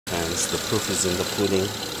fans. The proof is in the pudding.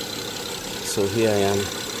 So here I am.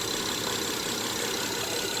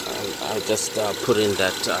 I just put in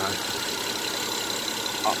that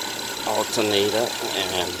alternator,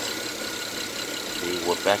 and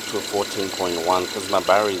we're back to 14.1 because my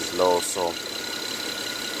battery is low. So,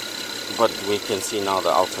 but we can see now the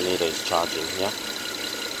alternator is charging. Yeah,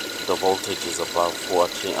 the voltage is above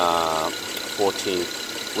 14,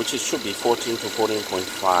 which it should be 14 to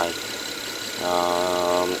 14.5.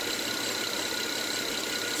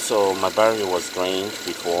 So my battery was drained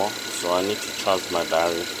before, so I need to charge my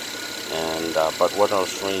battery. And but what I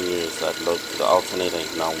was showing you is that, look, the alternator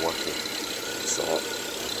is now working. So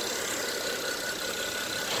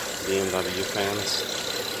BMW fans,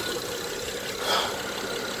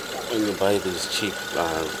 when you buy these cheap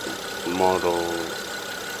model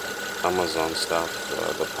Amazon stuff,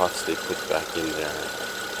 the parts they put back in there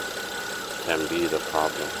can be the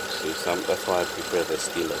problem. See, that's why I prefer the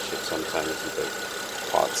dealership sometimes with the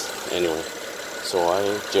parts. Anyway, so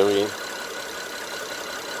Jerry,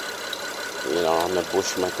 you know, I'm a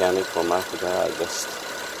bush mechanic from Africa. I just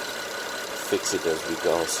fix it as we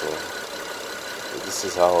go. So this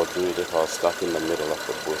is how I'll do it if I was stuck in the middle of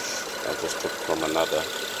the bush. I just took from another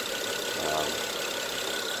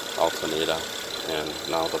alternator, and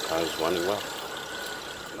now the car is running well.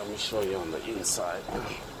 Let me show you on the inside.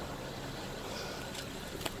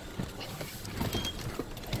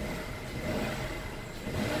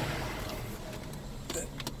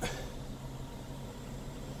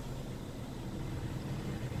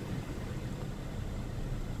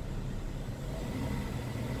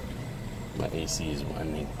 My AC is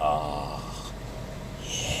running. Oh,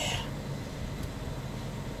 yeah.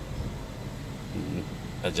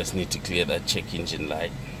 I just need to clear that check engine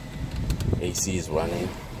light. AC is running.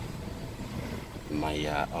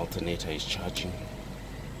 My alternator is charging.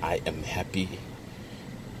 I am happy.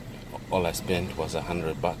 All I spent was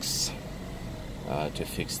 $100 to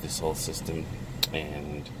fix this whole system,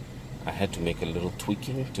 and I had to make a little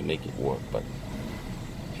tweaking to make it work. But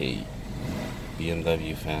hey,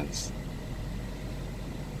 BMW fans,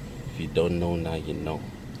 if you don't know now, you know.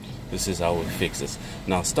 This is how we fix this.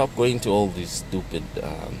 Now stop going to all these stupid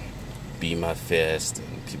Beamer Fest,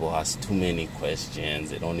 and people ask too many questions.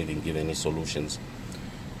 They don't even give any solutions.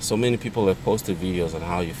 So many people have posted videos on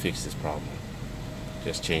how you fix this problem.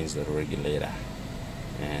 Just change the regulator,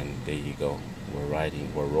 and there you go. We're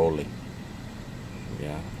riding, we're rolling.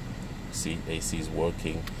 Yeah, see, AC is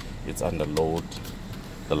working. It's under load.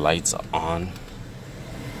 The lights are on.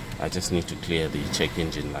 I just need to clear the check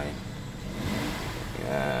engine light,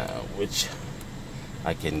 which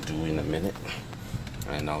I can do in a minute,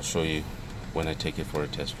 and I'll show you when I take it for a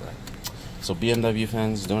test ride. So BMW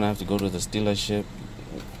fans, don't have to go to the dealership.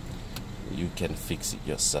 You can fix it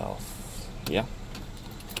yourself. Yeah.